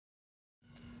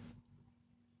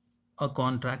A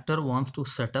contractor wants to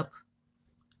set up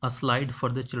a slide for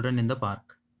the children in the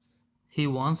park. He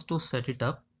wants to set it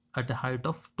up at a height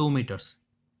of 2 meters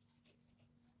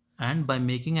and by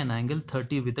making an angle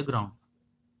 30 with the ground.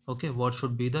 Okay, what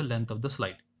should be the length of the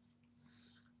slide?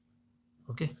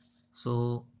 Okay,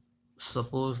 so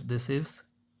suppose this is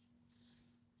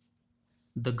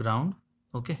the ground,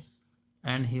 okay,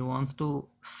 and he wants to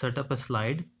set up a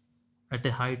slide at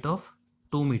a height of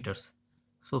 2 meters.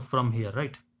 So from here,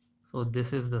 right? So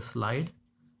this is the slide,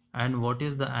 and what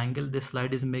is the angle this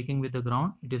slide is making with the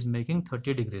ground? It is making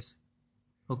 30 degrees.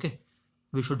 Okay,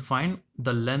 we should find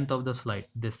the length of the slide.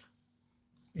 This,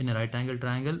 in a right angle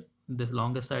triangle, this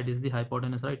longest side is the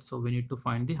hypotenuse, right? So we need to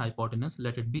find the hypotenuse.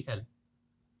 Let it be L.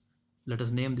 Let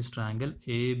us name this triangle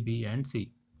A, B and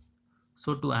C.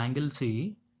 So to angle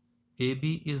C,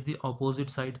 AB is the opposite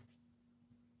side,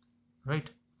 right?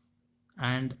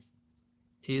 And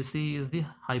AC is the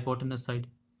hypotenuse side.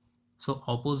 So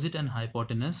opposite and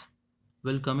hypotenuse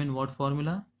will come in what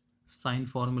formula? Sine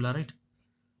formula, right?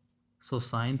 So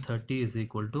sine 30 is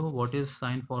equal to, what is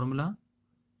sine formula?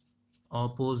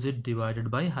 Opposite divided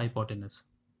by hypotenuse.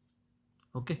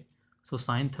 Okay, so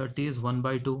sine 30 is 1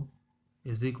 by 2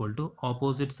 is equal to,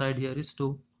 opposite side here is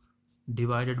 2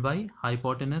 divided by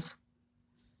hypotenuse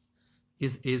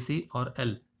is AC or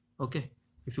L. Okay,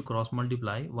 if you cross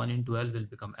multiply, 1 into L will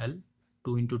become L,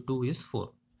 2 into 2 is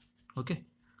 4. Okay,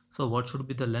 so what should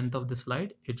be the length of the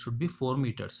slide? It should be 4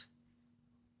 meters.